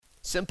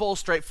Simple,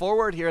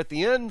 straightforward here at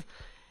the end,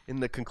 in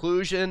the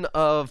conclusion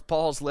of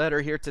Paul's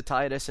letter here to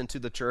Titus and to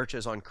the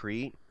churches on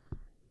Crete.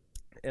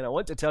 And I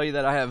want to tell you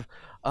that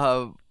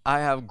I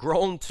have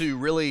grown to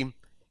really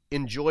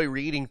enjoy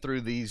reading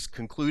through these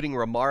concluding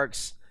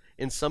remarks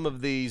in some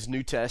of these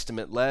New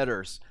Testament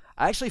letters.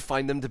 I actually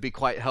find them to be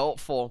quite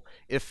helpful.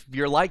 If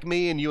you're like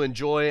me and you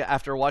enjoy,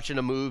 after watching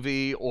a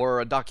movie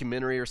or a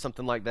documentary or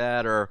something like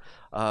that, or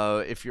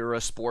if you're a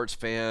sports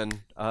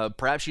fan,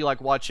 perhaps you like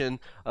watching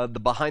the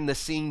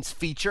behind-the-scenes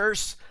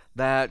features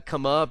that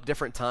come up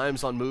different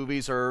times on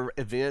movies or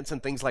events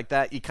and things like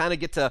that. You kind of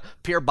get to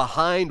peer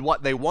behind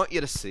what they want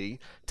you to see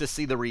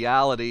the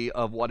reality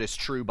of what is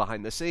true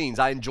behind the scenes.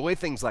 I enjoy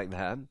things like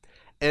that.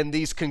 And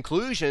these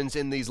conclusions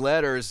in these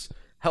letters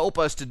help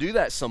us to do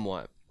that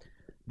somewhat.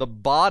 The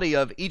body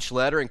of each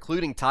letter,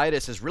 including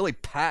Titus, is really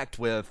packed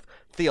with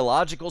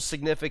theological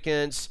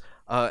significance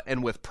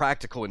and with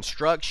practical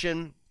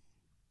instruction.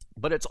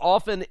 But it's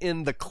often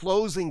in the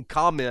closing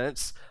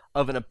comments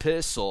of an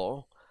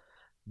epistle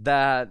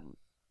that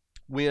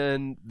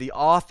when the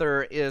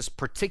author is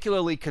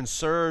particularly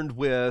concerned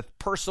with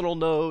personal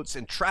notes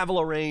and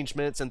travel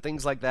arrangements and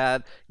things like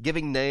that,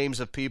 giving names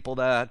of people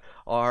that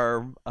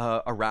are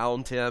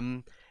around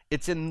him,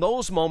 it's in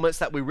those moments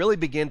that we really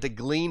begin to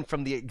glean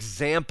from the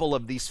example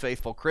of these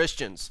faithful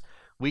Christians.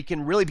 We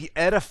can really be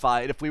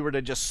edified if we were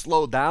to just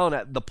slow down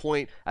at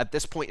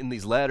this point in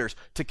these letters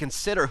to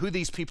consider who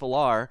these people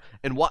are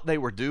and what they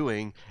were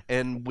doing,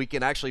 and we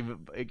can actually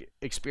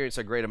experience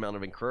a great amount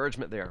of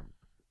encouragement there.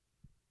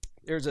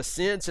 There's a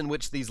sense in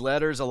which these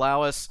letters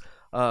allow us,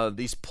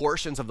 these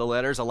portions of the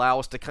letters allow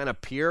us to kind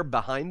of peer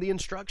behind the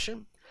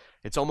instruction.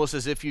 It's almost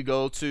as if you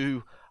go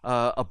to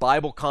a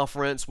Bible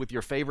conference with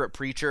your favorite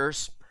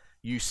preachers.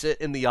 You sit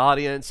in the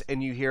audience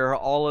and you hear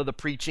all of the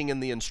preaching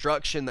and the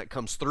instruction that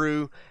comes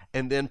through,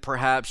 and then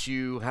perhaps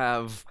you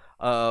have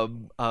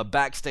a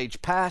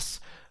backstage pass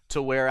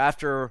to where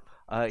after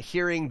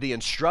hearing the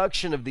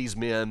instruction of these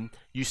men,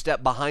 you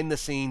step behind the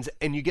scenes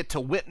and you get to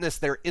witness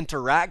their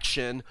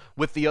interaction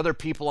with the other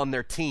people on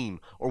their team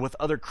or with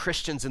other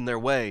Christians in their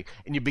way.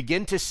 And you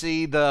begin to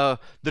see the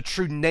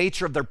true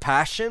nature of their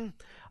passion.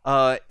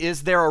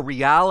 Is there a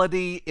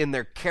reality in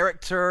their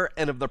character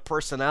and of their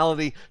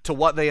personality to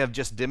what they have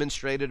just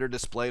demonstrated or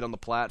displayed on the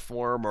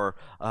platform or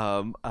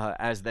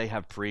as they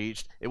have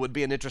preached? It would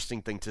be an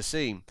interesting thing to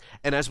see.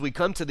 And as we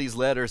come to these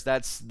letters,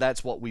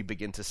 that's what we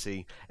begin to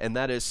see. And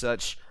that is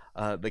such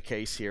the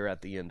case here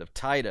at the end of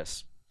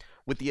Titus.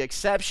 With the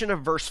exception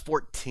of verse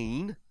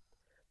 14,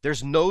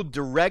 there's no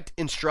direct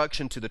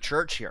instruction to the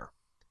church here.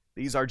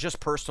 These are just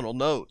personal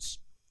notes.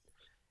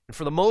 And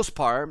for the most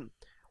part,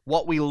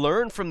 what we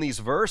learn from these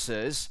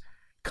verses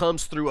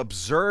comes through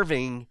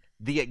observing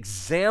the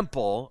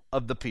example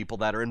of the people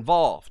that are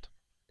involved.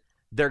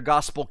 Their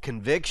gospel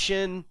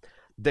conviction,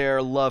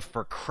 their love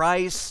for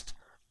Christ,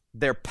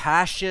 their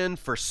passion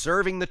for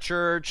serving the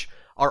church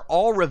are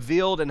all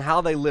revealed in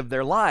how they live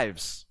their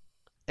lives.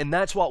 And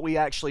that's what we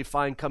actually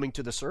find coming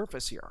to the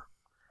surface here.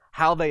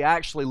 How they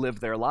actually live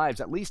their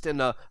lives, at least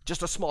in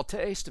just a small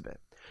taste of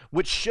it,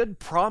 which should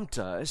prompt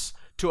us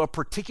to a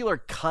particular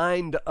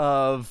kind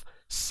of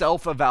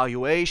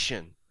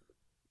self-evaluation.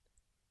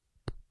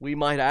 We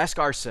might ask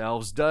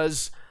ourselves,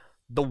 does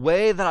the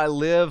way that I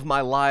live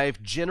my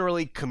life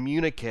generally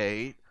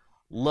communicate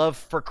love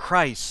for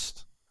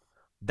Christ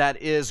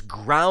that is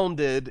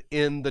grounded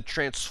in the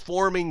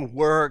transforming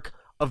work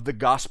of the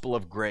gospel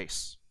of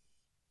grace?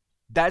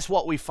 That's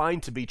what we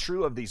find to be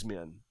true of these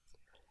men.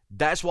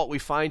 That's what we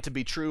find to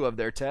be true of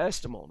their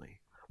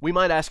testimony. We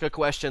might ask a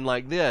question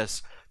like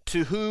this: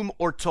 to whom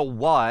or to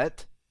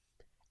what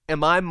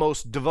am I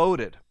most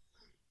devoted?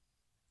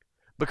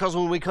 Because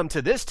when we come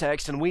to this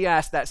text and we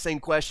ask that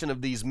same question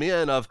of these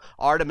men, of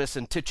Artemas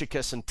and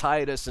Tychicus and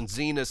Titus and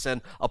Zenas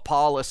and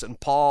Apollos and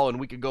Paul, and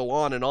we could go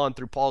on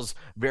through Paul's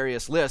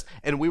various lists,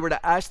 and we were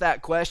to ask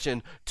that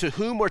question, to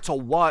whom or to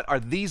what are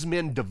these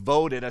men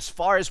devoted, as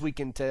far as we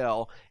can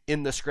tell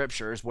in the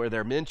scriptures where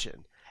they're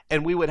mentioned?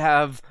 And we would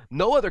have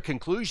no other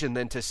conclusion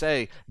than to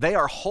say they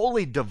are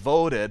wholly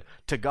devoted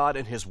to God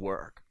and His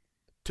work,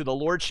 to the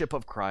lordship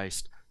of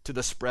Christ, to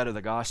the spread of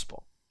the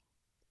gospel.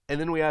 And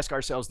then we ask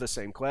ourselves the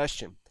same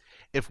question.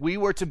 If we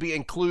were to be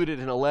included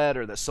in a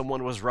letter that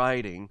someone was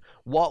writing,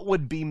 what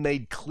would be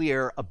made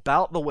clear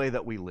about the way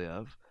that we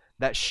live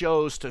that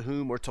shows to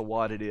whom or to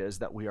what it is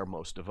that we are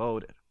most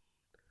devoted?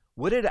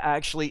 Would it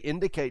actually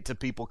indicate to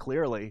people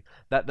clearly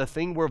that the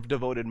thing we're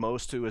devoted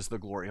most to is the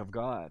glory of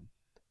God,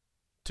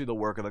 to the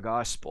work of the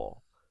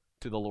gospel,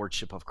 to the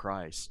lordship of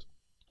Christ?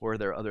 Or are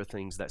there other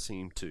things that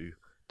seem to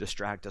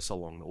distract us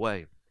along the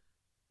way?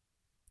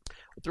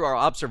 Through our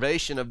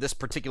observation of this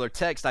particular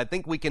text, I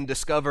think we can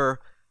discover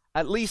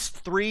at least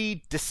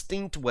three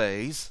distinct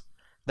ways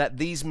that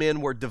these men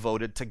were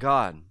devoted to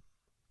God.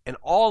 And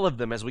all of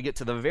them, as we get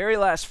to the very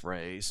last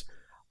phrase,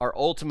 are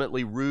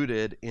ultimately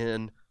rooted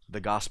in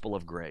the gospel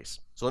of grace.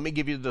 So let me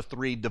give you the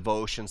three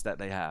devotions that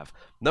they have.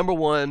 Number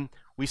one,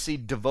 we see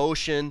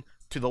devotion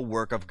to the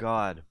work of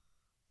God.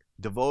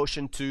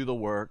 Devotion to the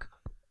work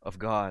of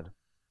God.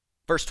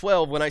 Verse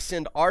 12, when I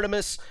send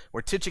Artemis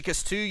or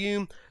Tychicus to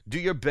you, do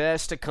your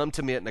best to come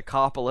to me at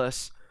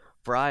Nicopolis,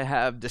 for I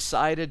have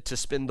decided to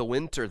spend the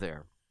winter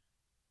there.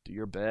 Do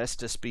your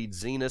best to speed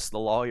Zenas the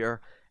lawyer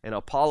and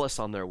Apollos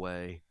on their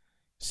way.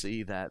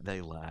 See that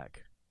they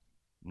lack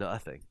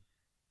nothing.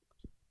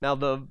 Now,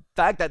 the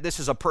fact that this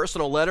is a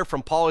personal letter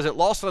from Paul isn't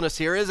lost on us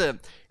here, is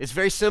it? It's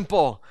very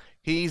simple.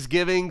 He's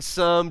giving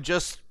some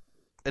just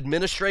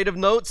administrative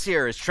notes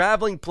here, his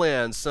traveling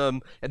plans,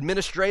 some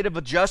administrative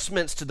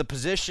adjustments to the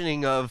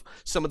positioning of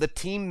some of the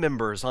team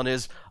members on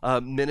his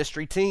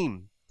ministry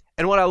team.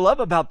 And what I love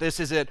about this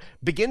is it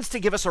begins to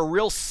give us a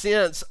real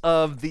sense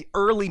of the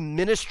early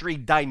ministry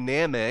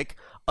dynamic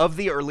of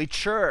the early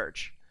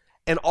church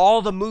and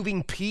all the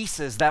moving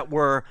pieces that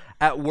were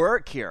at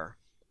work here.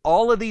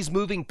 All of these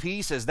moving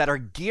pieces that are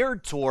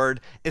geared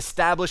toward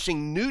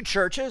establishing new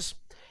churches,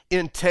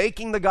 in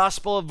taking the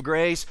gospel of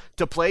grace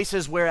to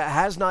places where it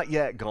has not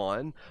yet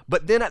gone,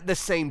 but then at the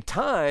same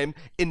time,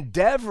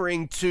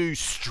 endeavoring to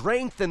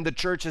strengthen the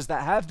churches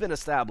that have been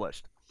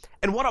established.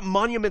 And what a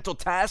monumental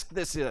task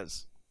this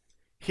is.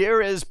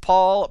 Here is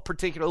Paul,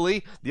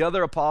 particularly. The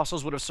other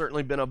apostles would have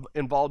certainly been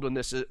involved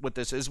with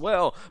this as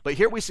well. But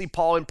here we see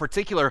Paul in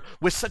particular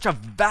with such a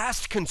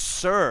vast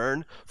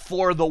concern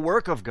for the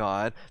work of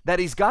God that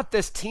he's got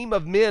this team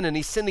of men and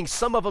he's sending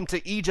some of them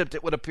to Egypt,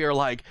 it would appear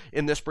like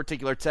in this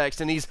particular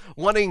text. And he's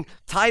wanting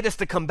Titus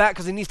to come back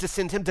because he needs to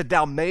send him to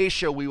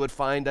Dalmatia, we would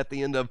find at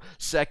the end of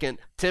 2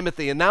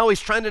 Timothy. And now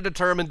he's trying to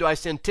determine, do I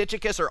send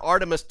Tychicus or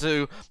Artemis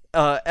to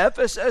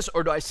Ephesus,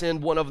 or do I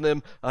send one of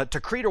them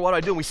to Crete, or what do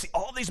I do? And we see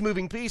all these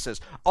moving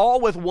pieces, all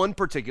with one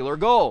particular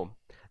goal,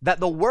 that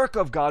the work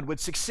of God would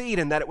succeed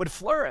and that it would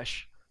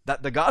flourish,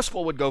 that the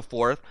gospel would go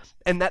forth,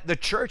 and that the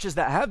churches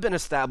that have been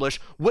established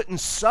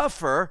wouldn't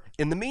suffer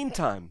in the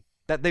meantime,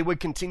 that they would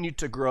continue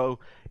to grow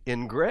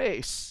in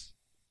grace.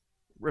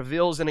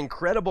 Reveals an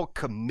incredible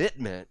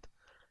commitment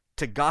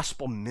to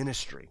gospel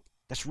ministry.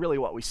 That's really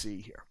what we see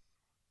here.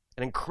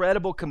 An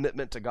incredible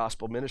commitment to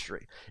gospel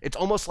ministry. It's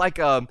almost like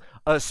a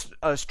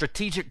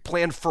strategic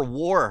plan for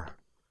war.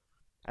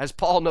 As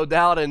Paul no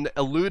doubt and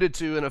alluded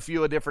to in a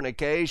few different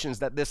occasions,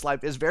 that this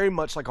life is very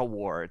much like a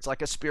war. It's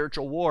like a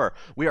spiritual war.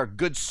 We are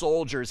good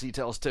soldiers, he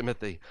tells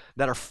Timothy,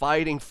 that are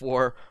fighting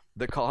for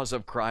the cause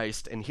of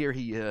Christ. And here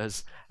he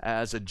is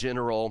as a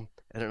general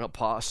and an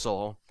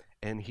apostle,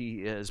 and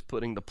he is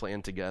putting the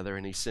plan together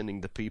and he's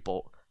sending the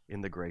people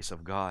in the grace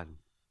of God.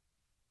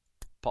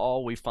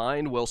 Paul, we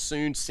find, will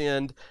soon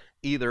send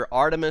either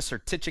Artemis or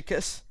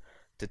Tychicus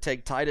to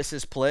take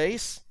Titus's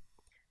place.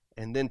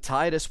 And then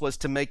Titus was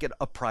to make it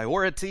a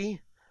priority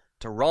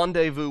to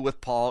rendezvous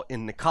with Paul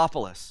in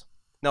Nicopolis.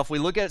 Now, if we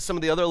look at some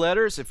of the other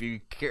letters, if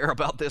you care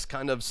about this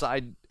kind of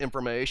side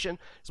information,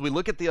 as we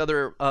look at the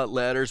other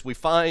letters, we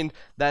find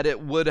that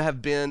it would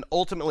have been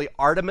ultimately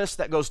Artemis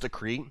that goes to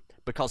Crete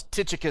because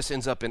Tychicus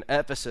ends up in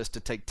Ephesus to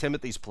take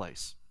Timothy's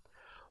place.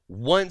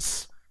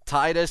 Once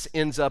Titus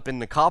ends up in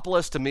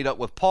Nicopolis to meet up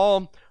with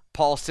Paul,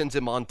 Paul sends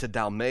him on to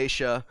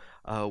Dalmatia,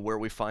 where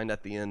we find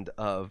at the end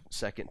of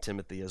 2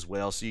 Timothy as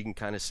well. So you can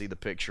kind of see the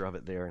picture of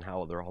it there and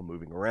how they're all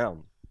moving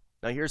around.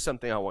 Now here's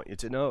something I want you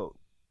to know.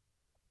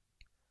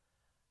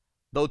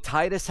 Though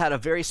Titus had a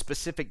very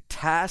specific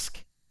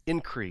task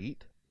in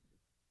Crete,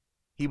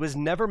 he was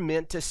never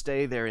meant to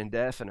stay there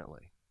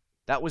indefinitely.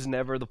 That was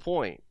never the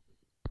point.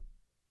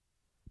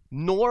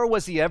 Nor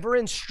was he ever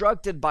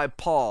instructed by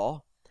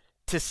Paul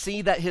to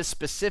see that his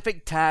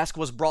specific task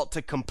was brought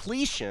to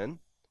completion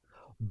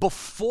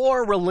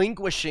before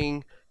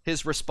relinquishing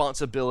his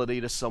responsibility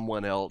to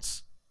someone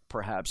else,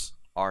 perhaps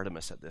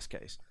Artemis at this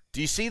case.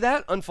 Do you see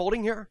that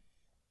unfolding here?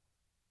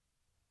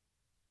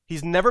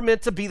 He's never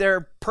meant to be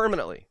there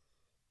permanently.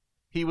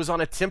 He was on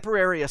a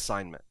temporary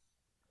assignment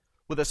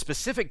with a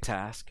specific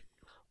task,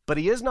 but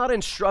he is not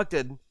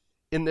instructed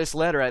in this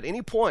letter at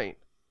any point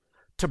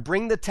to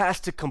bring the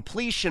task to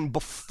completion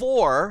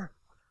before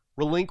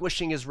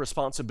relinquishing his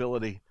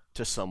responsibility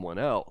to someone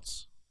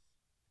else.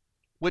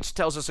 Which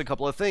tells us a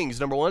couple of things.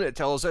 Number one, it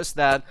tells us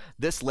that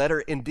this letter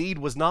indeed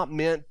was not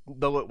meant,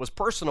 though it was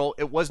personal,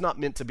 it was not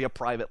meant to be a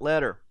private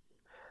letter.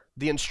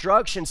 The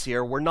instructions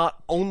here were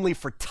not only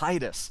for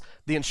Titus.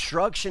 The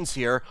instructions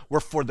here were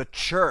for the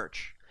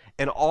church.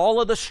 And all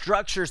of the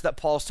structures that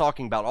Paul's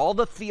talking about, all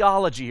the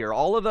theology here,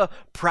 all of the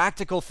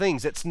practical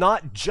things, it's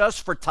not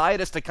just for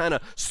Titus to kind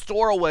of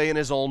store away in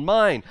his own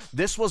mind.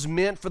 This was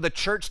meant for the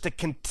church to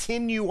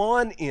continue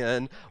on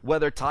in,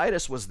 whether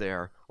Titus was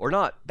there or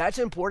not. That's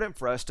important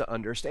for us to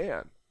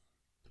understand.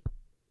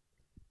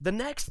 The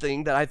next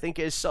thing that I think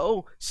is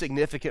so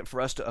significant for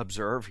us to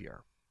observe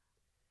here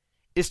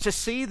is to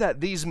see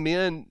that these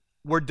men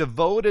were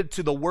devoted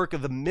to the work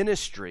of the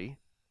ministry,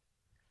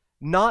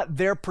 not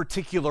their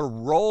particular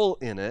role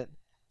in it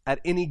at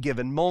any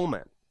given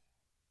moment.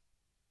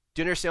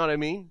 Do you understand what I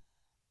mean?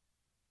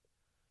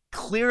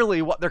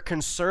 Clearly, what they're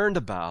concerned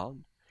about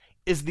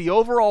is the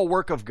overall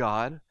work of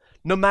God,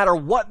 no matter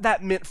what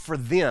that meant for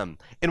them,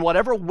 in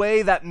whatever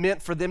way that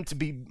meant for them to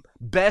be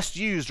best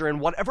used, or in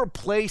whatever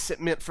place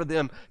it meant for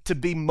them to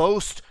be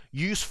most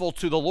useful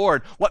to the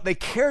Lord. What they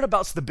cared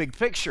about is the big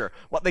picture.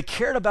 What they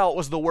cared about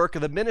was the work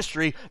of the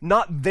ministry,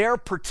 not their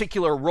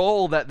particular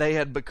role that they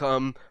had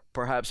become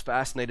perhaps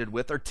fascinated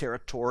with or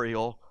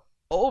territorial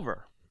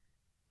over.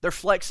 Their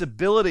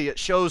flexibility, it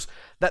shows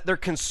that their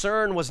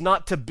concern was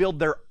not to build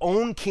their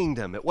own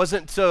kingdom. It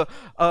wasn't to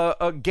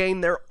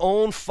gain their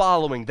own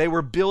following. They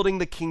were building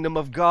the kingdom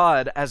of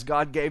God as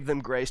God gave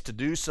them grace to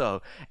do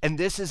so. And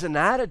this is an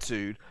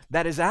attitude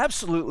that is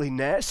absolutely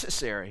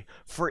necessary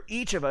for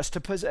each of us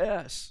to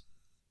possess.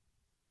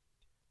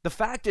 The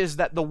fact is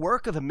that the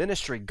work of the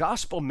ministry,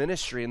 gospel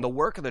ministry, and the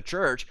work of the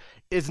church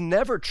is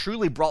never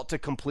truly brought to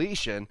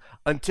completion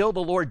until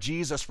the Lord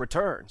Jesus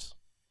returns.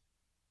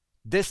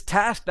 This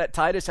task that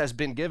Titus has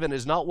been given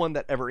is not one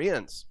that ever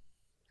ends.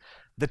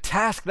 The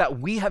task that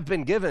we have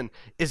been given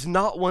is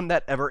not one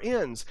that ever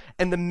ends.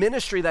 And the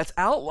ministry that's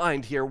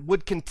outlined here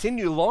would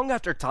continue long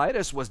after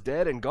Titus was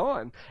dead and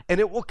gone. And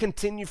it will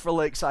continue for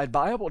Lakeside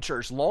Bible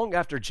Church long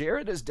after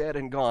Jared is dead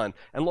and gone,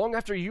 and long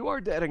after you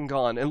are dead and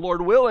gone. And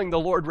Lord willing,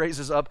 the Lord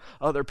raises up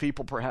other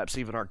people, perhaps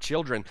even our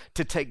children,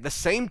 to take the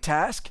same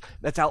task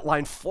that's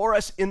outlined for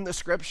us in the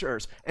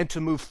scriptures and to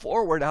move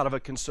forward out of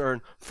a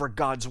concern for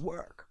God's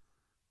work.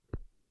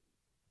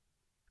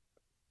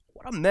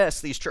 What a mess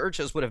these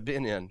churches would have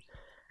been in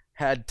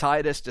had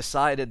Titus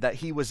decided that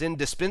he was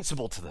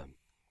indispensable to them.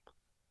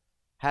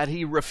 Had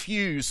he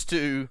refused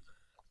to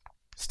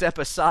step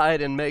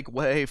aside and make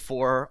way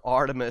for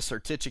Artemis or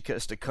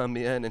Tychicus to come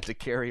in and to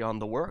carry on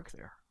the work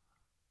there.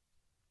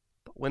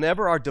 But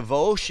whenever our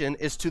devotion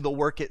is to the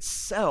work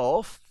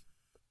itself,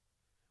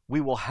 we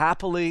will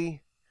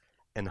happily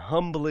and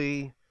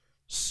humbly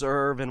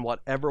serve in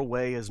whatever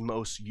way is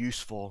most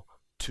useful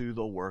to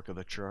the work of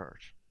the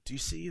church. Do you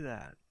see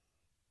that?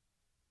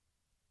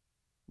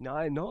 Now,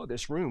 I know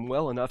this room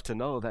well enough to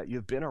know that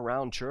you've been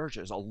around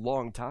churches a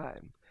long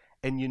time,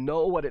 and you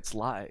know what it's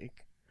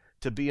like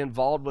to be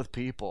involved with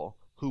people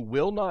who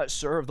will not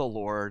serve the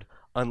Lord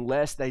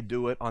unless they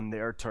do it on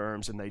their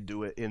terms and they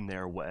do it in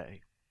their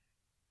way.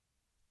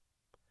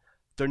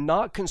 They're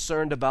not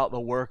concerned about the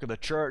work of the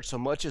church so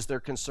much as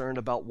they're concerned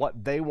about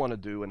what they want to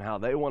do and how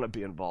they want to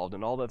be involved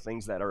and all the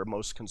things that are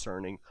most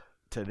concerning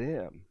to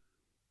them.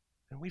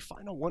 And we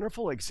find a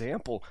wonderful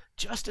example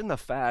just in the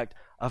fact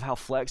of how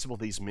flexible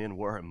these men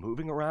were in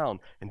moving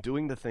around and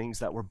doing the things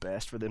that were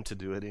best for them to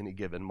do at any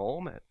given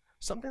moment.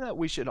 Something that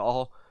we should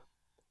all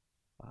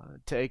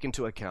take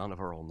into account of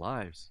our own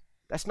lives.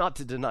 That's not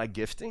to deny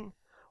gifting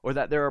or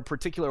that there are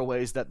particular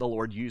ways that the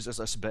Lord uses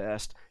us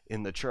best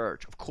in the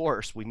church. Of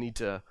course, we need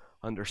to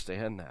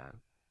understand that.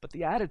 But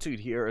the attitude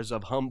here is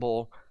of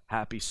humble,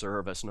 happy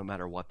service, no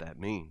matter what that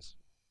means.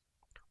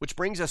 Which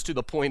brings us to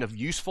the point of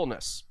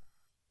usefulness.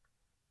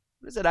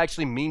 What does it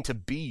actually mean to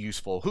be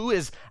useful? Who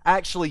is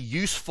actually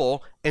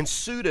useful and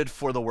suited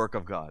for the work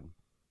of God?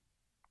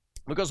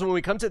 Because when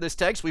we come to this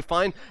text, we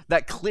find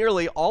that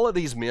clearly all of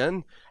these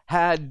men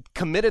had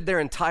committed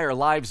their entire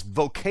lives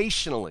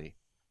vocationally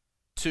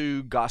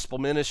to gospel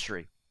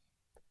ministry.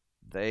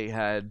 They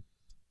had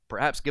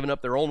perhaps given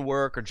up their own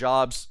work or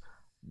jobs.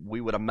 We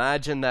would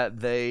imagine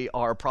that they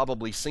are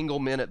probably single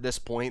men at this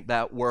point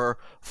that were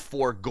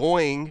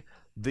foregoing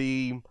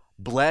the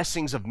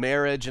blessings of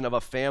marriage and of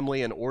a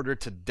family in order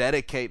to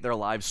dedicate their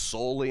lives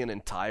solely and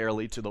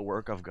entirely to the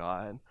work of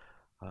God.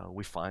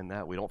 We find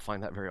that. We don't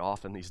find that very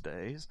often these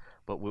days,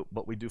 but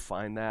we do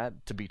find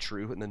that to be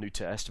true in the New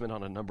Testament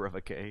on a number of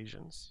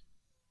occasions.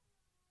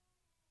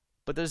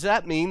 But does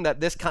that mean that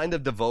this kind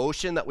of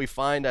devotion that we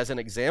find as an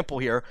example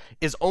here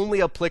is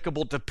only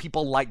applicable to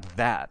people like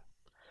that?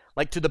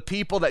 Like to the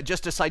people that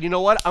just decide, you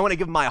know what, I want to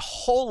give my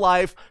whole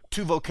life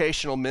to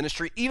vocational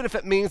ministry, even if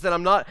it means that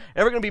I'm not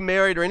ever going to be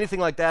married or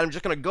anything like that. I'm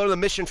just going to go to the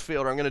mission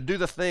field, or I'm going to do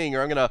the thing,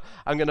 or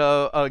I'm going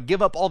to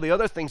give up all the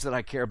other things that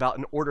I care about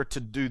in order to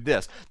do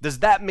this. Does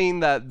that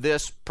mean that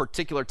this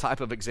particular type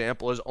of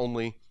example is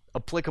only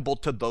applicable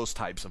to those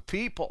types of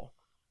people?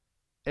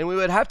 And we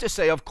would have to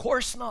say, of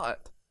course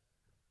not.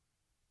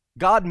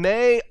 God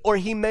may or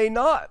he may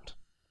not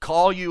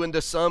call you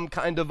into some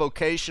kind of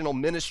vocational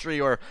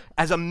ministry or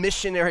as a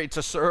missionary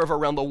to serve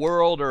around the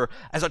world or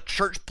as a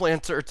church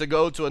planter to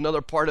go to another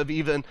part of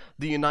even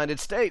the United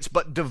States.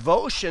 But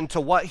devotion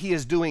to what he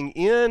is doing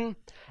in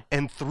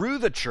and through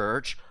the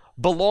church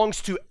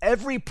belongs to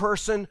every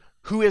person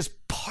who is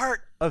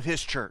part of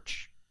his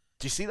church.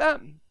 Do you see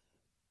that?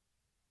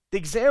 The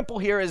example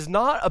here is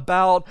not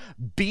about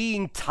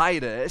being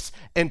Titus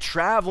and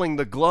traveling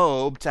the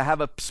globe to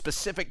have a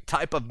specific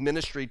type of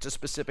ministry to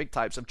specific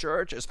types of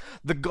churches.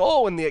 The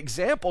goal in the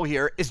example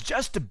here is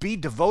just to be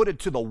devoted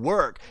to the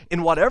work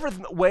in whatever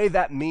way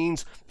that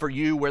means for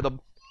you, where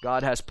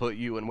God has put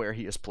you and where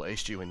he has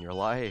placed you in your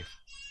life.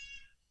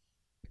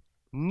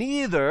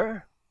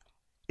 Neither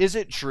is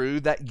it true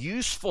that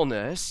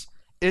usefulness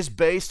is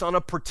based on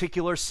a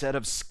particular set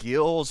of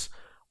skills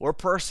or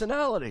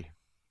personality.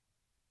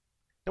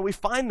 And we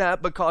find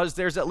that because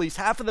there's at least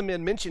half of the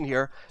men mentioned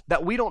here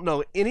that we don't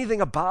know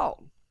anything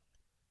about.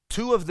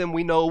 Two of them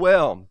we know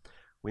well.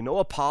 We know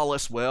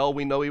Apollos well.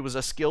 We know he was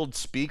a skilled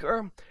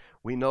speaker.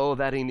 We know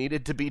that he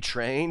needed to be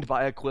trained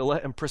by Aquila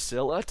and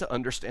Priscilla to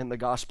understand the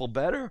gospel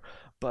better,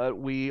 but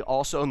we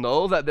also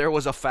know that there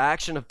was a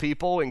faction of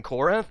people in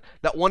Corinth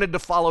that wanted to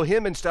follow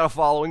him instead of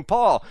following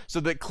Paul,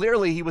 so that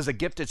clearly he was a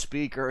gifted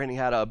speaker and he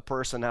had a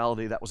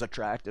personality that was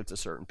attractive to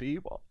certain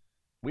people.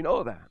 We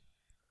know that.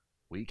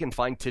 We can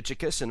find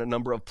Tychicus in a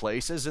number of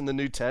places in the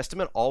New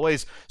Testament,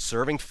 always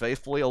serving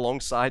faithfully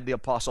alongside the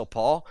Apostle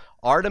Paul.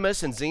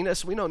 Artemis and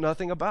Zenas, we know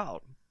nothing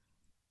about.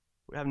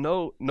 We have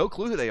no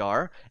clue who they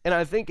are. And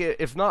I think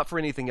if not for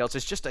anything else,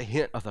 it's just a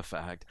hint of the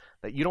fact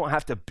that you don't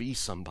have to be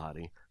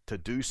somebody to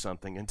do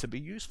something and to be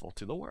useful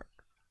to the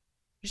work.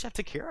 You just have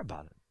to care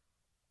about it.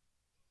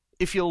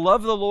 If you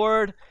love the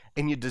Lord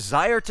and you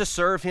desire to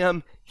serve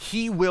him,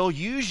 he will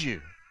use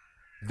you.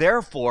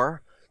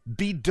 Therefore,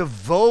 be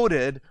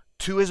devoted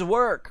to his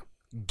work.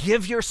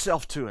 Give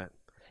yourself to it.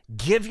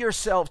 Give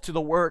yourself to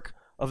the work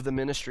of the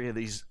ministry of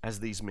as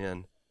these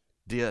men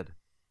did.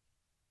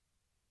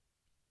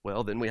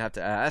 Well, then we have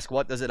to ask,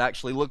 what does it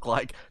actually look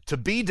like to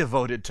be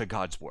devoted to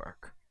God's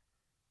work?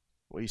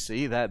 We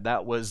see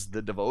that was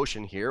the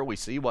devotion here. We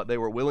see what they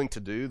were willing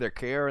to do, their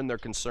care and their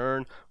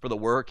concern for the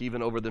work,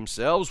 even over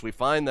themselves. We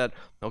find that,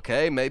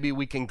 okay, maybe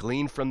we can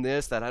glean from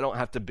this that I don't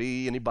have to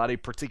be anybody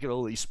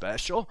particularly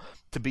special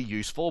to be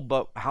useful,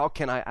 but how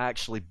can I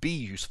actually be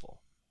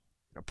useful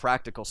in a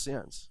practical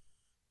sense?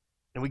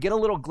 And we get a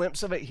little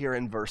glimpse of it here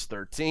in verse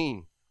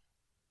 13.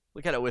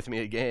 Look at it with me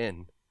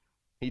again.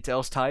 He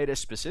tells Titus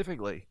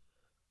specifically,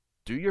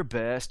 do your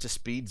best to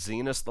speed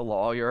Zenas the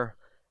lawyer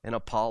and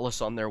Apollos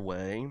on their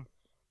way.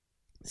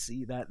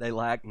 See that they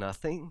lack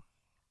nothing.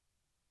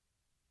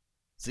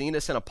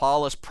 Zenas and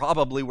Apollos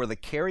probably were the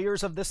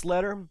carriers of this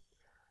letter.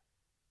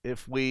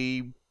 If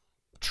we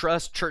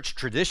trust church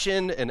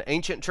tradition and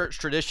ancient church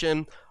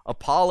tradition,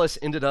 Apollos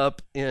ended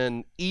up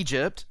in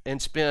Egypt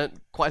and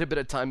spent quite a bit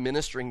of time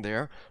ministering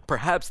there.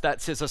 Perhaps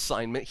that's his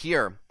assignment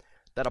here,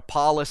 that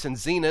Apollos and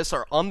Zenas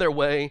are on their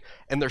way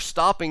and they're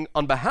stopping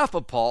on behalf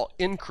of Paul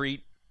in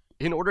Crete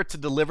in order to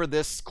deliver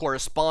this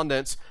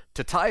correspondence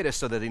to Titus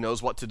so that he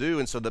knows what to do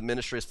and so the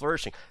ministry is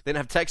flourishing. They didn't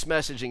have text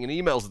messaging and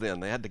emails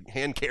then. They had to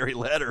hand carry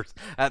letters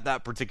at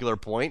that particular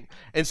point.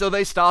 And so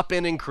they stop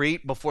in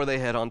Crete before they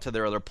head on to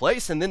their other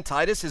place. And then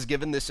Titus is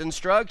given this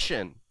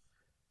instruction.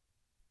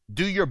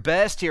 Do your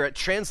best here. It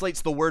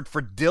translates the word for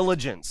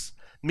diligence,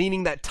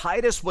 meaning that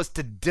Titus was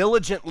to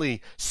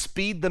diligently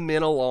speed the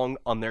men along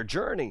on their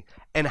journey.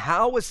 And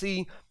how was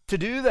he to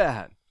do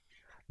that?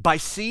 By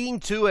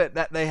seeing to it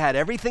that they had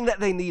everything that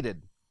they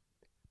needed,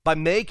 by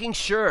making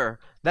sure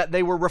that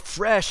they were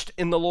refreshed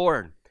in the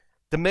Lord,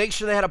 to make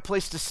sure they had a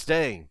place to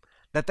stay,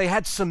 that they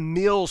had some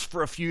meals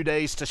for a few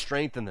days to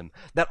strengthen them,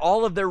 that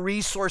all of their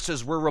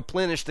resources were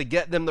replenished to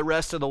get them the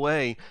rest of the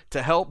way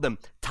to help them.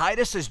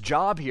 Titus's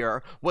job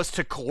here was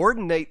to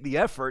coordinate the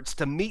efforts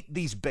to meet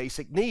these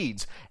basic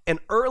needs, an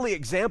early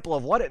example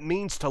of what it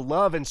means to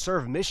love and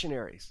serve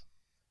missionaries.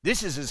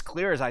 This is as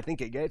clear as I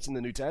think it gets in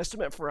the New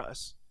Testament for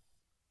us.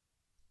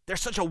 There's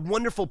such a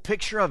wonderful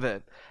picture of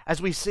it as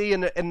we see,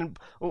 and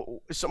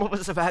some of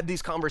us have had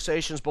these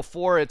conversations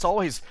before. It's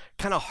always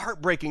kind of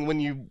heartbreaking when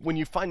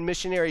you find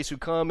missionaries who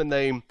come and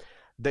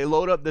they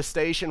load up the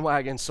station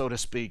wagon, so to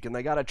speak, and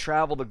they got to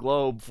travel the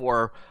globe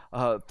for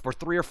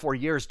 3 or 4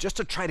 years just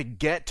to try to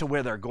get to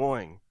where they're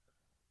going.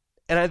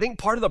 And I think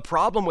part of the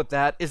problem with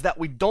that is that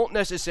we don't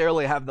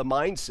necessarily have the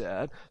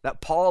mindset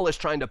that Paul is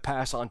trying to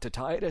pass on to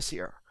Titus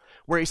here,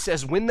 where he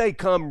says when they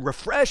come,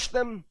 refresh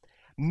them.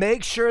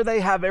 Make sure they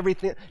have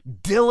everything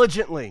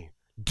diligently.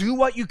 Do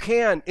what you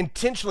can,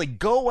 intentionally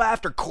go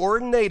after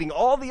coordinating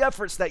all the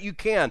efforts that you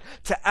can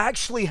to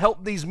actually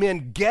help these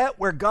men get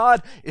where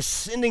God is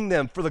sending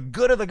them for the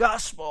good of the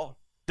gospel.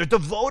 They're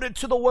devoted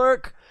to the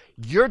work.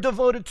 You're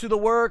devoted to the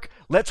work.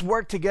 Let's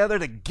work together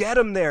to get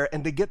them there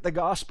and to get the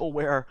gospel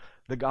where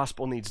the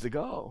gospel needs to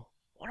go.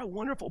 What a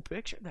wonderful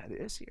picture that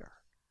is here.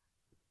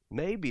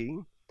 Maybe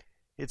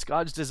it's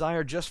God's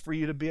desire just for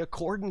you to be a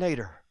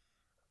coordinator,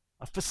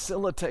 a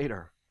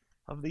facilitator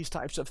of these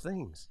types of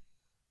things,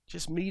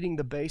 just meeting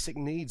the basic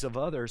needs of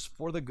others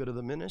for the good of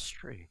the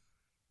ministry.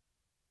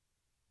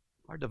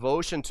 Our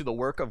devotion to the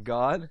work of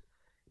God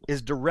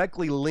is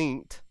directly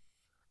linked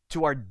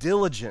to our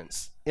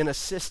diligence in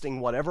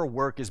assisting whatever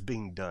work is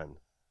being done.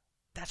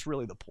 That's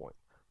really the point.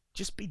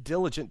 Just be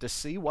diligent to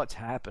see what's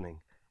happening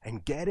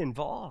and get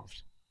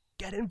involved.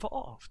 Get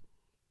involved.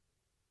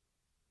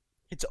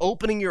 It's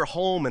opening your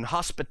home and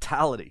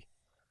hospitality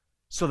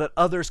so that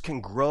others can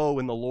grow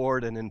in the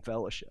Lord and in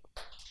fellowship.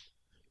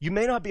 You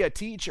may not be a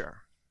teacher,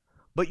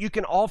 but you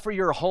can offer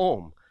your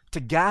home to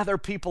gather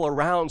people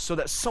around so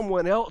that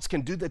someone else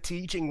can do the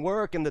teaching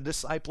work and the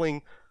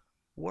discipling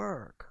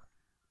work.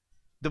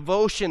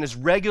 Devotion is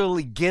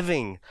regularly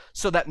giving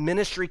so that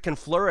ministry can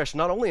flourish,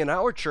 not only in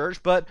our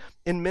church, but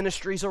in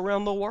ministries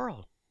around the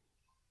world.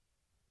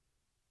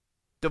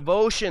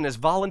 Devotion is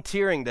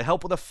volunteering to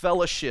help with a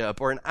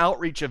fellowship or an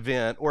outreach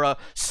event or a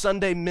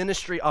Sunday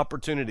ministry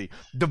opportunity.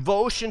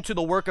 Devotion to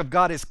the work of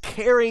God is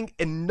caring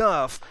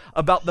enough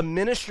about the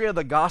ministry of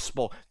the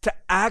gospel to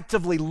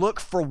actively look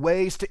for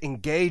ways to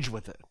engage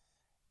with it.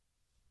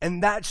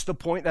 And that's the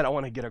point that I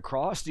want to get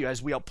across to you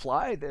as we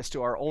apply this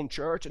to our own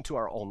church and to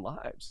our own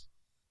lives.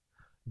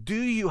 Do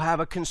you have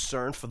a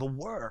concern for the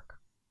work?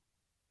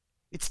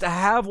 It's to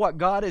have what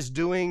God is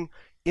doing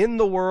in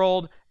the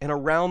world and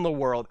around the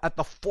world at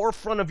the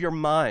forefront of your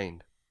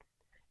mind,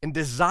 and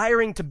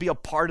desiring to be a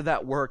part of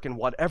that work in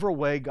whatever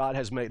way God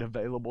has made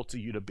available to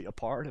you to be a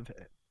part of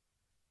it.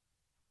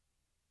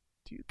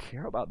 Do you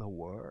care about the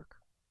work?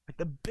 Like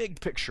the big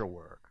picture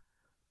work.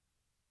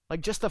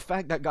 Like just the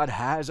fact that God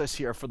has us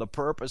here for the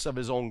purpose of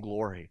his own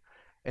glory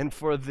and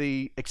for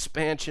the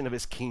expansion of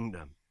his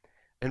kingdom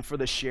and for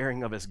the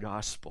sharing of his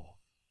gospel.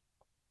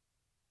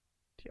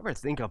 Do you ever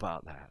think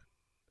about that?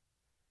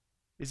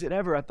 Is it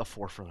ever at the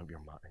forefront of your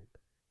mind?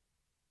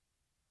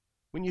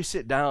 When you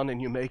sit down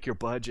and you make your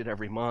budget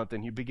every month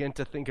and you begin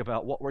to think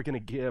about what we're going to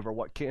give or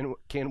what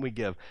can we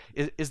give,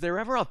 is there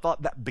ever a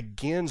thought that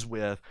begins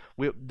with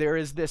there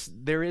is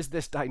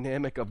this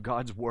dynamic of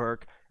God's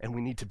work and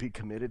we need to be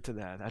committed to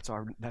that?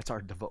 That's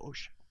our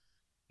devotion.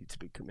 We need to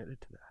be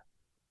committed to that.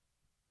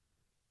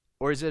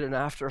 Or is it an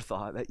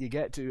afterthought that you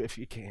get to if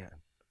you can?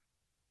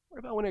 What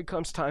about when it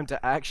comes time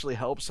to actually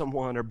help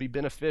someone or be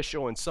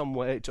beneficial in some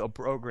way to a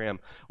program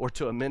or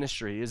to a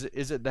ministry? Is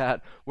it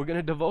that we're going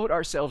to devote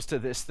ourselves to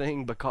this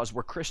thing because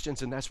we're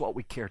Christians and that's what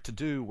we care to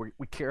do?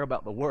 We care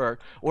about the work.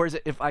 Or is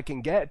it, if I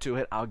can get to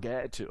it, I'll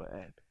get to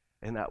it,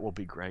 and that will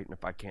be great. And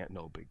if I can't,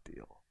 no big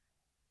deal.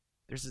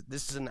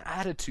 This is an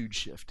attitude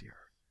shift here.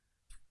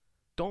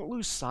 Don't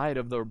lose sight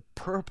of the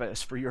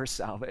purpose for your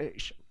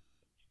salvation.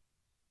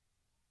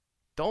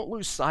 Don't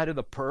lose sight of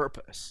the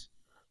purpose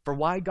for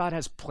why God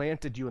has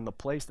planted you in the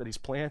place that he's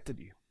planted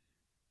you.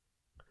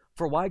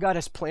 For why God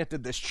has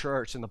planted this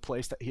church in the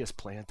place that he has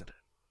planted it.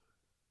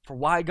 For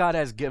why God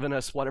has given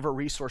us whatever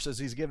resources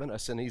he's given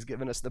us, and he's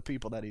given us the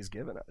people that he's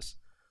given us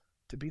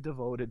to be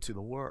devoted to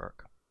the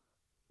work.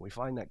 We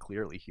find that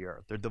clearly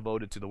here. They're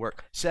devoted to the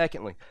work.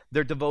 Secondly,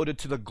 they're devoted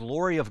to the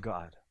glory of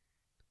God.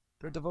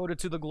 They're devoted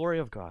to the glory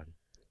of God.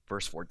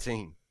 Verse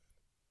 14.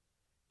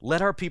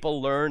 Let our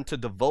people learn to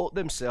devote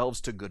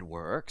themselves to good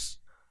works,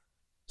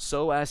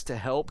 so as to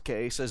help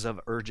cases of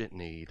urgent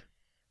need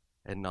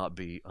and not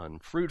be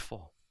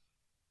unfruitful.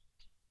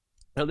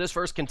 Now, this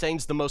verse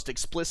contains the most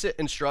explicit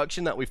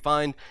instruction that we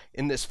find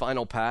in this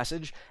final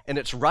passage, and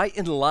it's right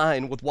in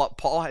line with what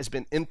Paul has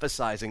been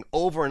emphasizing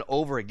over and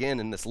over again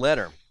in this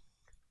letter.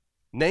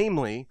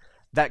 Namely,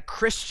 that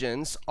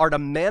Christians are to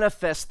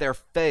manifest their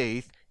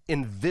faith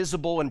in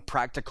visible and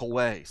practical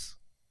ways.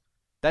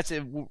 That's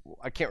it.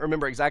 I can't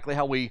remember exactly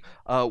how we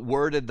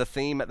worded the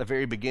theme at the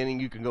very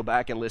beginning. You can go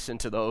back and listen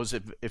to those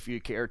if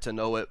you care to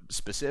know it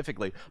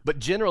specifically. But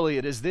generally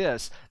it is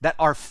this, that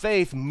our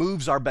faith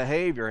moves our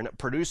behavior and it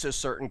produces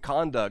certain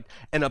conduct.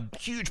 And a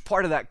huge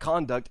part of that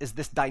conduct is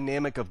this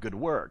dynamic of good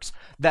works.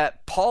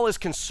 That Paul is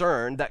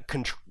concerned that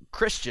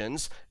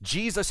Christians,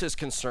 Jesus is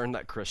concerned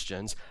that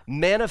Christians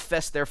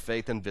manifest their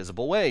faith in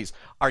visible ways.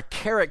 Our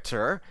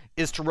character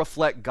is to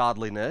reflect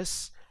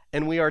godliness,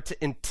 and we are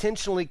to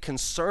intentionally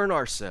concern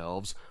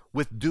ourselves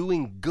with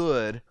doing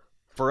good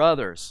for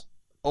others.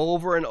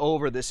 Over and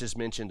over, this is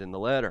mentioned in the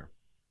letter.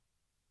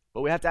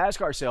 But we have to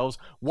ask ourselves,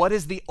 what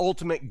is the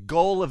ultimate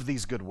goal of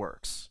these good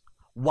works?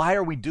 Why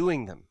are we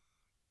doing them?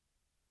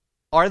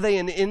 Are they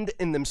an end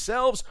in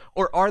themselves,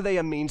 or are they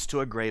a means to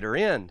a greater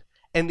end?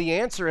 And the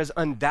answer is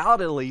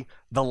undoubtedly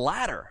the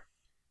latter.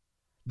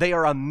 They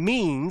are a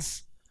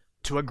means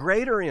to a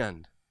greater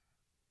end.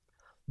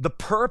 The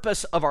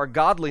purpose of our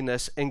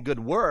godliness and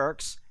good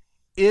works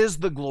is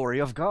the glory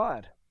of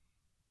God.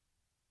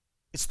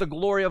 It's the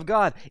glory of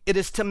God. It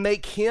is to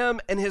make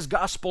him and his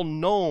gospel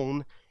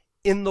known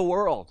in the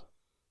world.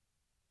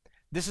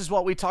 This is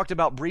what we talked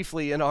about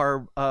briefly in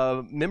our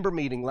member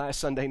meeting last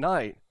Sunday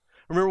night.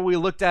 Remember, we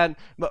looked at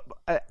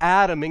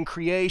Adam in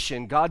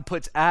creation. God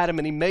puts Adam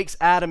and he makes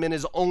Adam in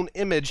his own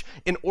image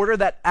in order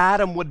that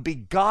Adam would be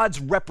God's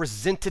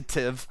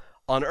representative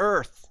on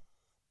earth.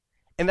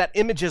 And that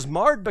image is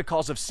marred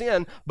because of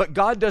sin, but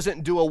God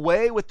doesn't do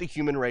away with the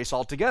human race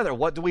altogether.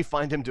 What do we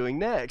find him doing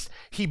next?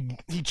 He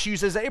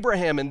chooses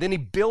Abraham, and then he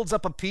builds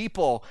up a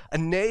people, a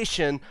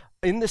nation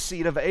in the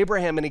seed of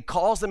Abraham, and he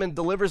calls them and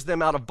delivers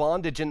them out of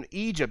bondage in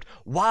Egypt.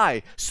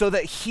 Why? So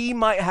that he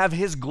might have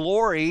his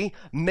glory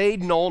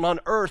made known on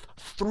earth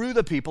through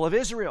the people of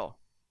Israel.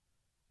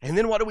 And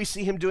then what do we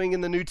see him doing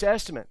in the New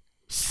Testament?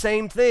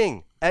 Same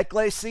thing.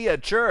 Ecclesia,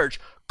 church,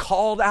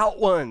 called out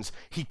ones.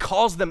 He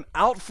calls them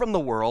out from the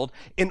world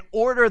in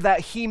order that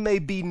he may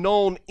be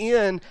known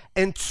in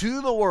and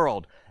to the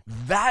world.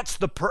 That's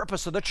the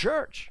purpose of the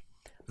church.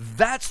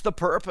 That's the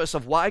purpose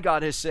of why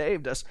God has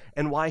saved us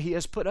and why he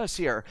has put us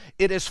here.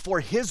 It is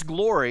for his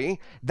glory,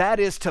 that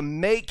is to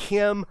make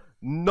him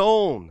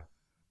known.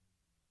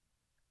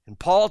 And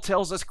Paul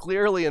tells us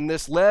clearly in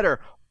this letter,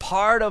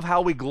 part of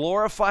how we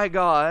glorify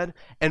God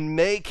and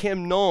make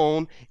him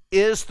known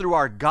is through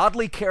our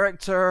godly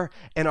character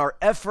and our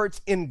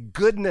efforts in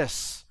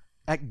goodness,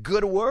 at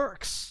good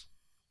works.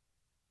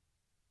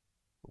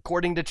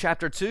 According to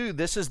chapter 2,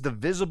 this is the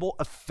visible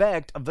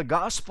effect of the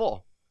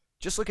gospel.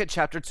 Just look at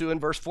chapter 2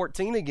 and verse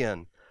 14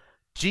 again.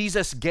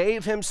 Jesus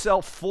gave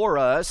himself for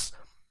us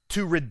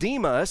to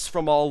redeem us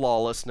from all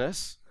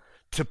lawlessness,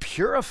 to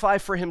purify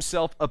for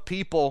himself a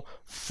people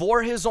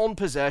for his own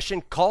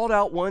possession, called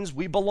out ones,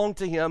 we belong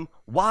to him.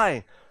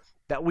 Why?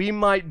 That we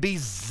might be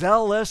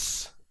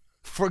zealous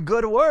for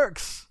good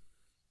works.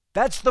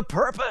 That's the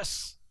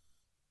purpose.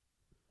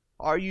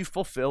 Are you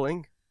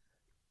fulfilling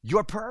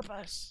your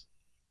purpose?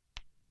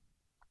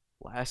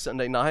 Last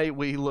Sunday night,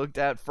 we looked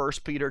at 1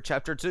 Peter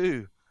chapter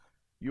 2.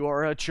 You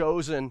are a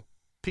chosen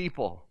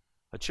people,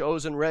 a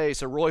chosen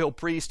race, a royal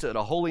priesthood,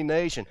 a holy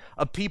nation,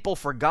 a people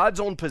for God's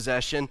own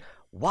possession.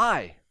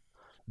 Why?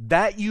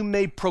 That you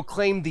may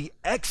proclaim the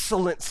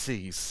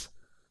excellencies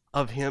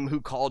of him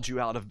who called you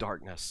out of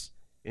darkness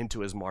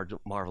into his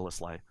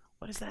marvelous light.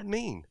 What does that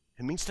mean?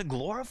 It means to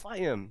glorify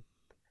him,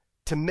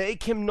 to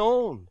make him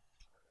known,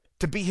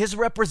 to be his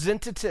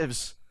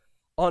representatives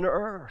on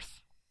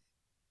earth.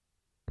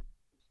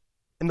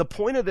 And the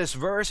point of this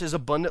verse is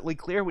abundantly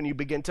clear when you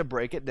begin to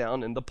break it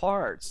down into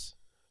parts.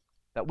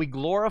 That we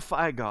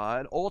glorify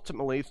God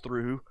ultimately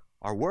through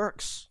our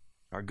works,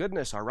 our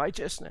goodness, our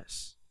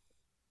righteousness.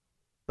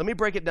 Let me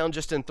break it down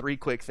just in 3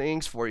 quick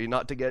things for you,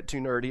 not to get too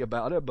nerdy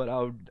about it, but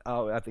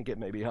I think it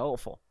may be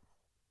helpful.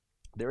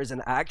 There is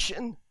an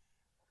action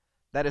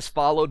that is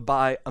followed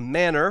by a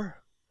manner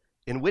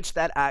in which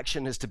that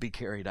action is to be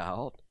carried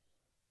out.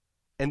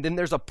 And then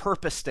there's a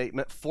purpose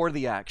statement for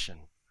the action.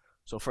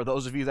 So for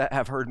those of you that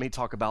have heard me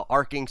talk about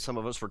arcing, some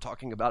of us were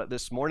talking about it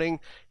this morning.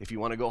 If you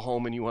want to go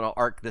home and you want to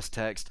arc this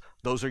text,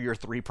 those are your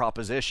 3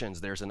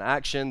 propositions. There's an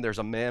action, there's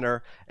a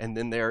manner, and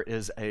then there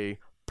is a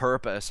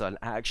purpose, an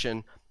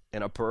action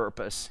and a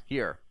purpose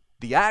here.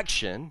 The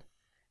action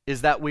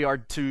is that we are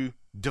to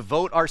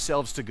devote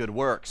ourselves to good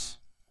works.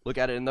 Look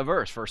at it in the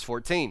verse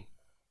 14.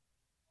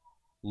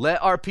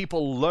 Let our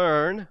people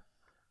learn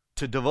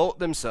to devote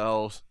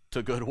themselves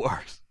to good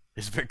works.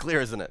 It's very clear,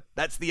 isn't it?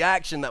 That's the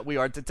action that we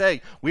are to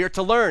take. We are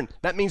to learn.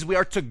 That means we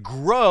are to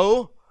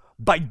grow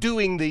by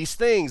doing these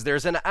things.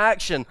 There's an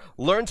action.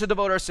 Learn to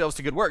devote ourselves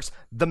to good works.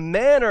 The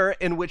manner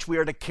in which we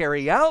are to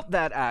carry out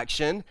that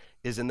action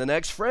is in the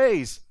next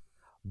phrase.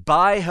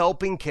 By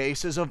helping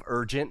cases of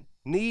urgent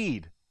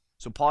need.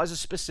 So Paul has a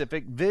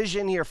specific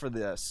vision here for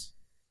this.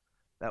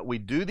 That we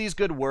do these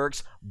good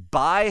works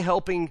by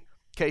helping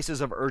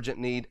cases of urgent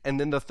need. And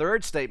then the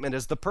third statement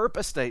is the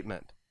purpose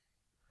statement.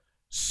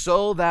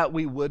 So that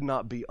we would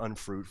not be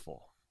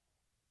unfruitful.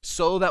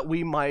 So that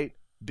we might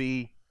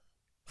be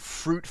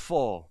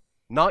fruitful.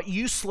 Not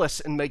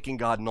useless in making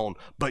God known,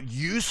 but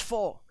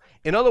useful.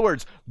 In other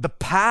words, the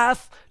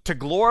path to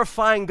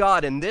glorifying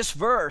God in this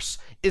verse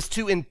is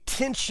to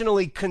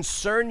intentionally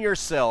concern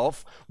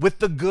yourself with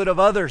the good of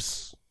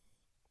others.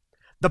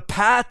 The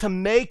path to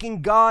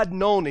making God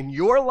known in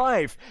your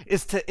life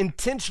is to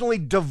intentionally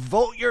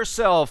devote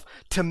yourself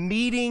to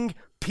meeting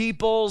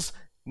people's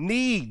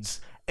needs.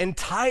 And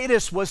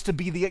Titus was to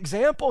be the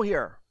example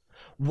here.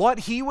 What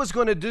he was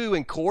going to do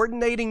in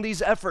coordinating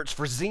these efforts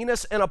for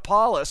Zenas and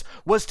Apollos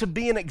was to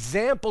be an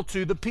example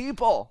to the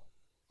people.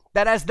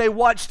 That as they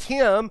watched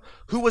him,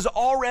 who was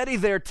already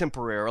there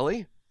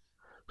temporarily,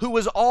 who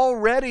was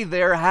already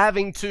there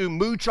having to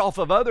mooch off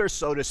of others,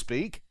 so to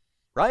speak,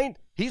 right?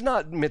 He's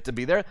not meant to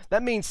be there.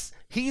 That means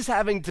he's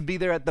having to be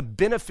there at the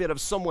benefit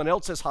of someone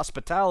else's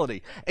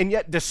hospitality. And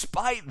yet,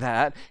 despite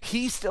that,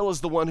 he still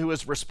is the one who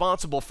is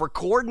responsible for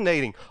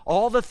coordinating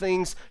all the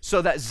things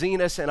so that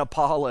Zenas and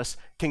Apollos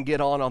can get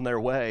on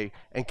their way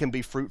and can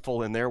be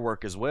fruitful in their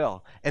work as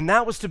well. And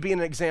that was to be an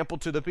example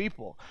to the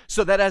people,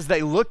 so that as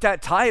they looked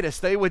at Titus,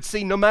 they would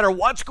see no matter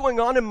what's going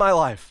on in my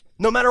life,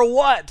 no matter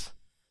what,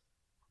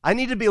 I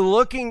need to be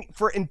looking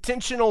for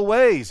intentional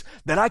ways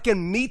that I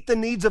can meet the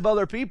needs of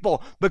other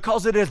people,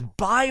 because it is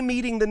by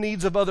meeting the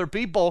needs of other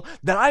people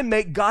that I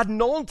make God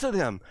known to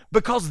them,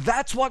 because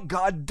that's what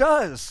God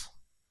does.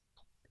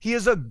 He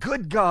is a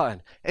good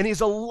God, and he's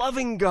a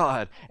loving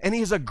God, and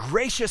he's a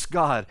gracious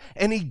God,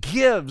 and he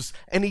gives,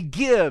 and he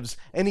gives,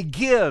 and he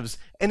gives,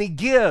 and he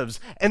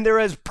gives. And there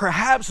is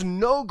perhaps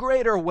no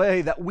greater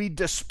way that we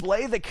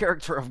display the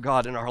character of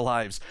God in our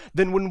lives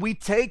than when we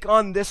take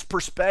on this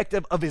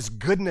perspective of his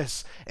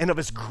goodness and of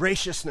his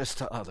graciousness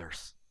to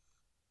others.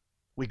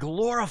 We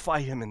glorify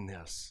him in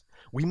this.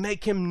 We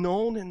make him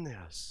known in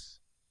this.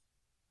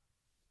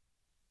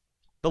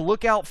 The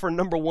look out for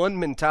number one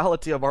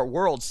mentality of our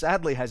world,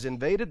 sadly, has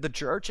invaded the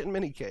church in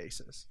many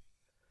cases.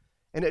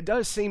 And it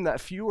does seem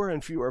that fewer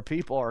and fewer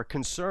people are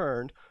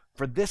concerned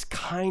for this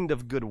kind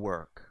of good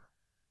work.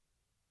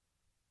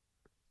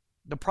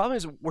 The problem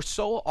is we're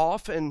so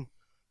often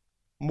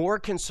more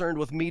concerned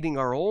with meeting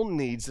our own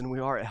needs than we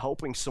are at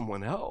helping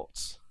someone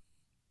else.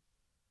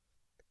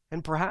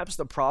 And perhaps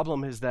the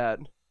problem is that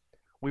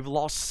we've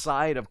lost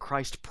sight of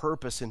Christ's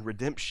purpose in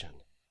redemption.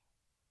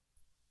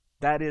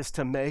 That is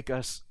to make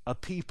us a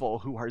people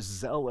who are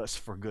zealous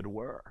for good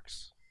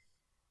works.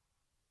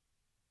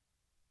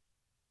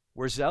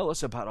 We're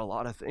zealous about a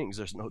lot of things,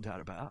 there's no doubt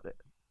about it.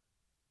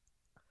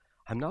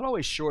 I'm not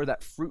always sure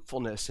that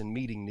fruitfulness in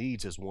meeting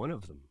needs is one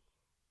of them.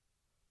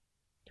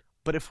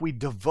 But if we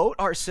devote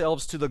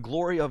ourselves to the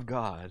glory of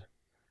God,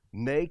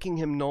 making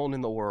him known in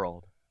the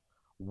world,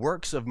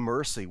 works of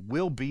mercy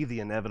will be the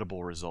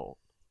inevitable result.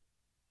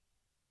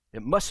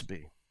 It must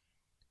be,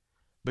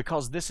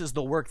 because this is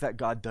the work that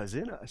God does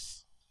in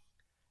us.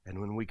 And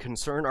when we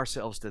concern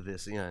ourselves to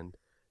this end,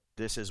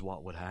 this is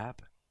what would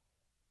happen.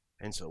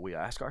 And so we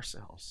ask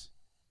ourselves,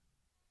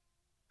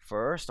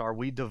 first, are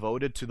we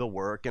devoted to the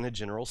work in a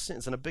general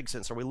sense, in a big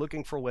sense? Are we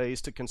looking for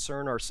ways to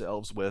concern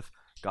ourselves with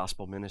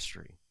gospel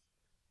ministry?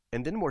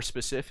 And then more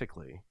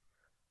specifically,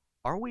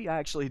 are we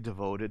actually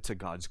devoted to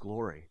God's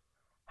glory?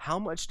 How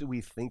much do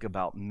we think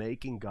about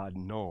making God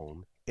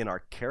known in our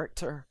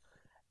character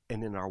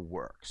and in our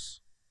works?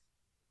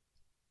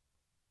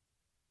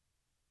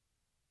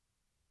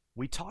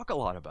 We talk a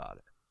lot about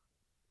it.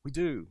 We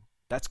do.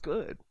 That's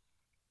good.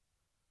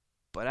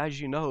 But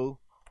as you know,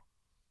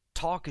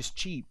 talk is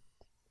cheap.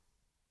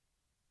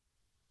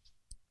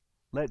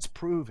 Let's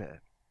prove it.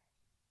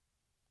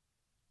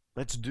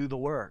 Let's do the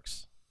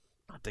works.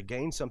 Not to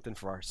gain something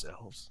for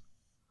ourselves,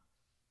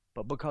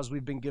 but because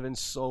we've been given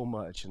so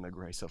much in the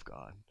grace of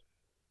God,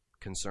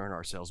 concern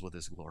ourselves with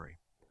His glory.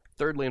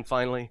 Thirdly and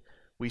finally,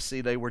 we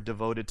see they were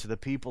devoted to the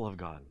people of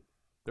God.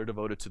 They're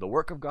devoted to the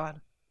work of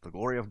God, the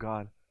glory of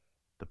God,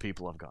 the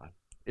people of God.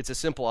 It's a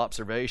simple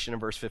observation in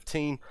verse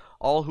 15.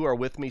 All who are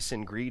with me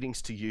send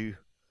greetings to you.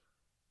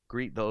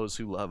 Greet those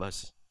who love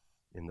us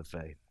in the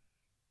faith.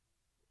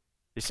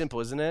 It's simple,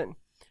 isn't it?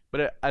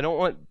 But I don't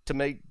want to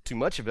make too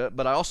much of it,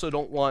 but I also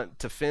don't want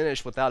to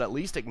finish without at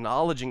least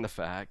acknowledging the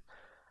fact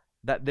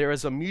that there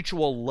is a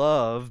mutual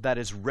love that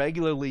is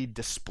regularly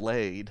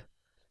displayed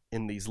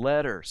in these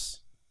letters.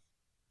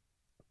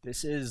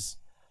 This is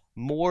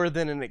more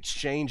than an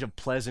exchange of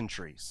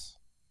pleasantries.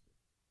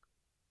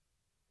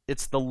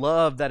 It's the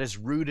love that is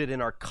rooted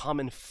in our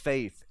common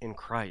faith in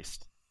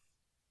Christ.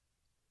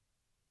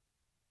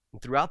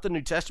 And throughout the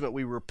New Testament,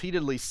 we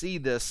repeatedly see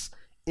this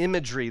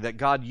imagery that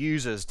God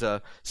uses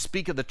to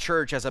speak of the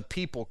church as a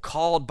people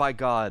called by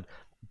God,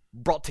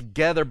 brought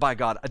together by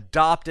God,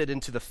 adopted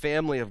into the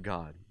family of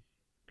God.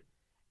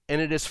 And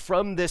it is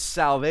from this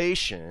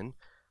salvation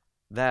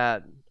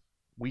that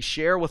we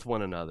share with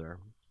one another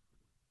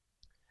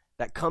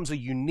that comes a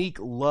unique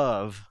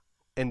love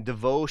and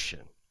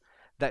devotion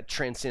that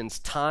transcends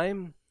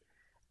time,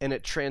 and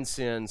it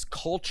transcends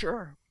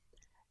culture,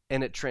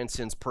 and it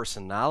transcends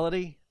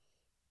personality.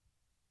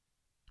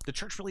 The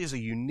church really is a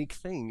unique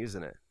thing,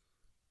 isn't it?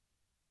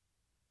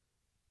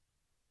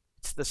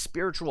 It's the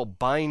spiritual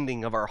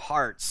binding of our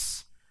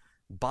hearts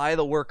by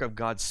the work of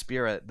God's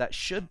Spirit that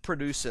should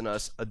produce in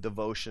us a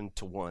devotion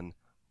to one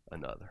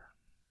another.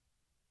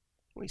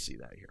 We see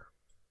that here.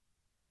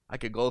 I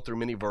could go through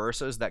many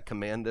verses that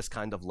command this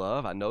kind of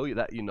love. I know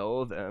that you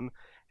know them,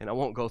 and I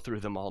won't go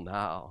through them all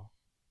now.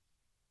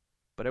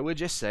 But I would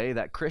just say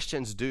that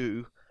Christians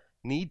do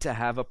need to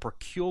have a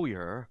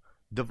peculiar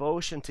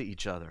devotion to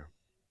each other.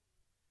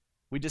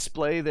 We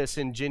display this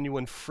in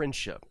genuine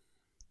friendship,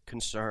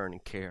 concern,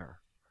 and care.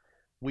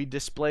 We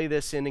display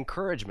this in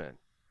encouragement,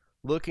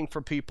 looking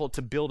for people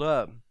to build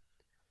up.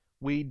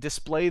 We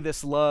display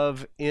this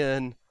love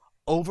in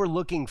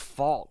overlooking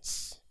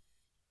faults.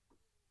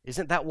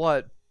 Isn't that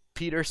what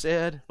Peter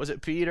said? Was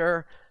it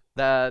Peter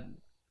that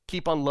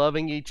keep on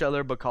loving each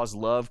other because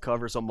love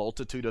covers a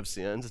multitude of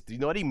sins? Do you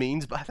know what he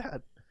means by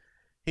that?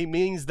 He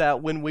means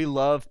that when we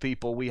love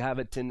people, we have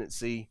a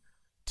tendency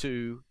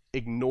to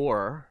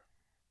ignore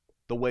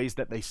the ways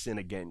that they sin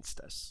against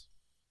us.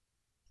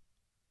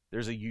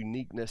 There's a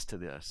uniqueness to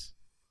this.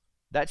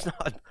 That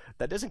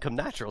doesn't come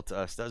natural to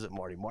us, does it,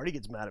 Marty? Marty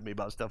gets mad at me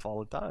about stuff all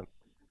the time.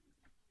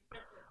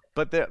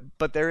 But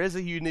there is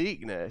a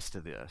uniqueness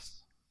to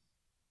this.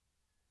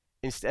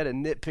 Instead of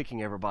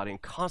nitpicking everybody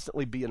and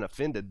constantly being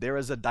offended, there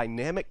is a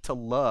dynamic to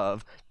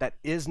love that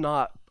is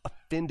not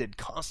offended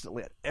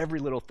constantly at every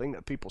little thing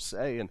that people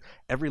say and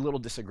every little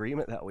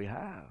disagreement that we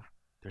have.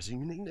 There's a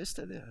uniqueness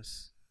to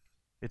this.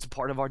 It's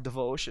part of our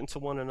devotion to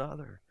one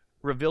another.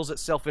 It reveals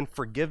itself in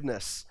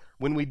forgiveness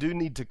when we do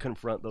need to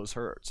confront those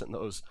hurts and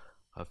those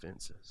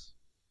offenses.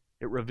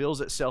 It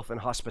reveals itself in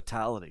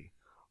hospitality,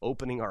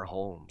 opening our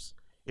homes.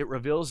 It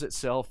reveals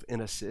itself in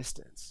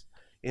assistance,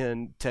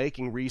 in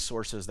taking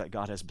resources that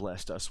God has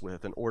blessed us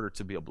with in order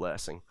to be a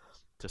blessing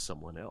to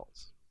someone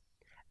else.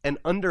 And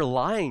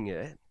underlying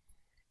it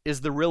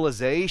is the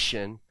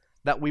realization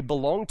that we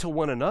belong to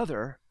one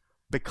another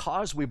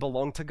because we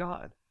belong to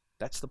God.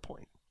 That's the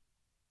point.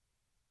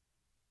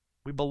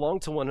 We belong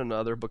to one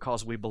another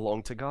because we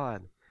belong to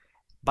God.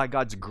 By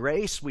God's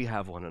grace, we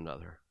have one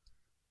another.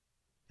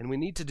 And we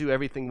need to do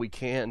everything we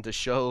can to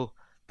show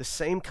the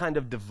same kind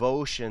of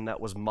devotion that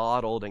was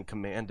modeled and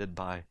commanded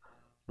by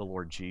the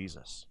Lord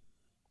Jesus.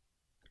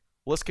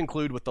 Let's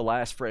conclude with the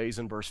last phrase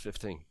in verse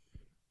 15.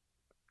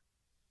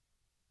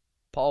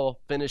 Paul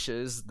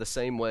finishes the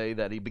same way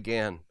that he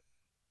began,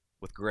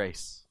 with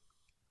grace.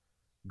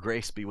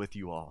 Grace be with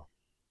you all.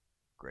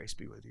 Grace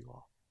be with you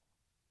all.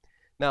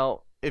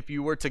 Now, if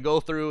you were to go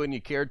through and you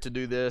cared to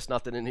do this,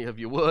 not that any of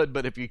you would,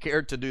 but if you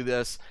cared to do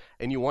this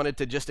and you wanted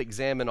to just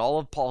examine all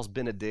of Paul's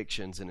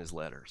benedictions in his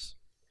letters,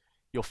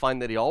 you'll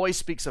find that he always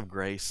speaks of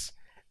grace,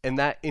 and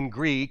that in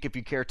Greek, if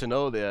you care to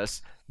know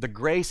this, the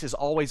grace is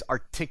always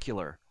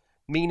articular,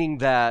 meaning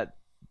that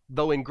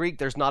though in Greek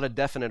there's not a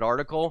definite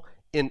article,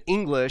 in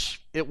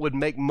English it would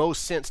make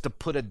most sense to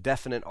put a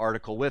definite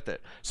article with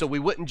it. So we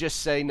wouldn't just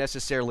say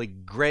necessarily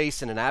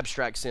grace in an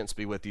abstract sense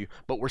be with you,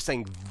 but we're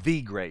saying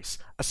the grace,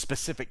 a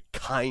specific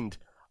kind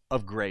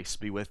of grace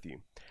be with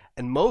you.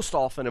 And most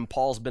often in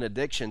Paul's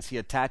benedictions, he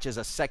attaches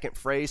a second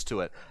phrase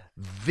to it.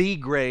 The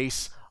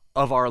grace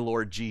of our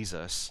Lord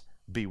Jesus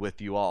be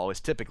with you all.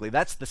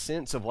 That's the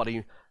sense of what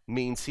he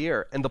means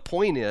here. And the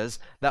point is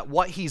that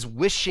what he's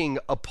wishing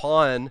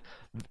upon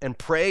and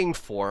praying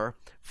for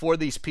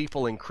these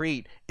people in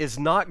Crete is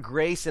not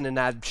grace in an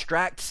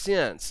abstract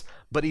sense,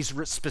 but he's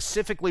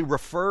specifically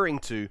referring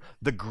to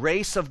the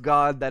grace of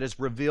God that is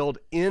revealed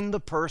in the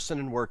person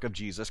and work of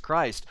Jesus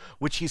Christ,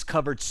 which he's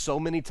covered so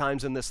many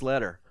times in this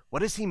letter. What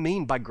does he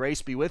mean by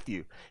grace be with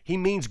you? He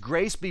means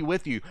grace be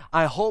with you.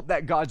 I hope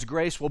that God's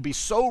grace will be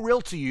so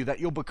real to you that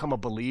you'll become a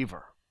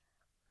believer,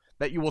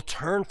 that you will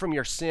turn from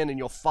your sin and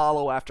you'll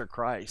follow after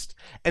Christ.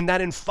 And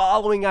that in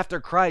following after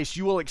Christ,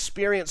 you will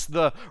experience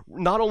the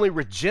not only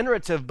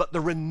regenerative, but the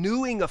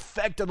renewing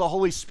effect of the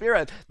Holy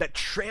Spirit that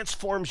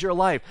transforms your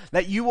life,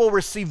 that you will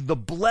receive the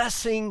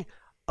blessing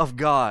of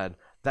God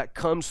that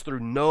comes through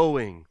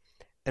knowing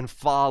and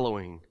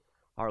following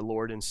our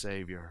Lord and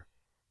Savior,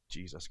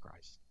 Jesus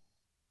Christ.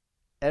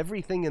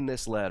 Everything in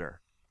this letter,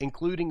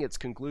 including its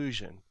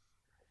conclusion,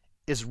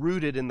 is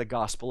rooted in the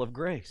gospel of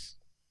grace.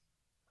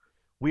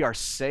 We are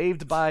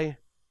saved by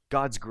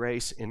God's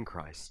grace in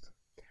Christ.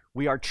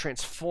 We are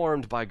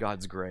transformed by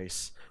God's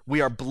grace. We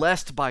are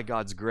blessed by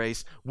God's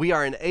grace. We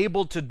are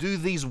enabled to do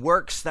these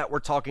works that we're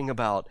talking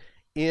about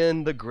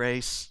in the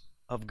grace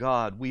of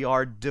God. We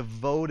are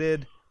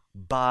devoted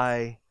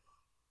by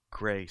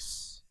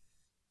grace.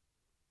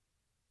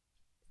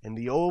 And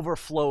the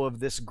overflow of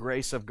this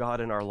grace of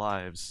God in our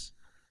lives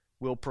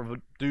will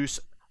produce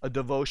a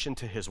devotion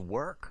to his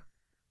work,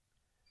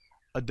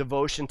 a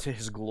devotion to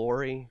his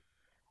glory,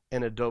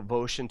 and a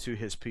devotion to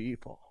his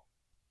people.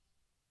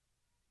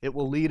 It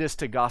will lead us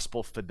to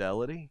gospel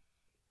fidelity.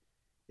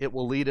 It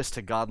will lead us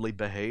to godly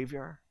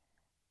behavior.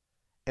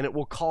 And it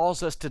will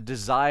cause us to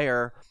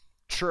desire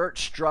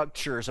church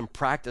structures and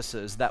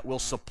practices that will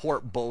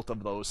support both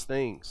of those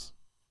things.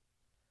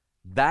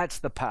 That's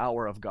the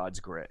power of God's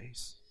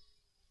grace.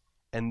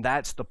 And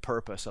that's the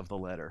purpose of the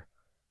letter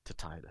to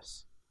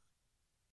Titus.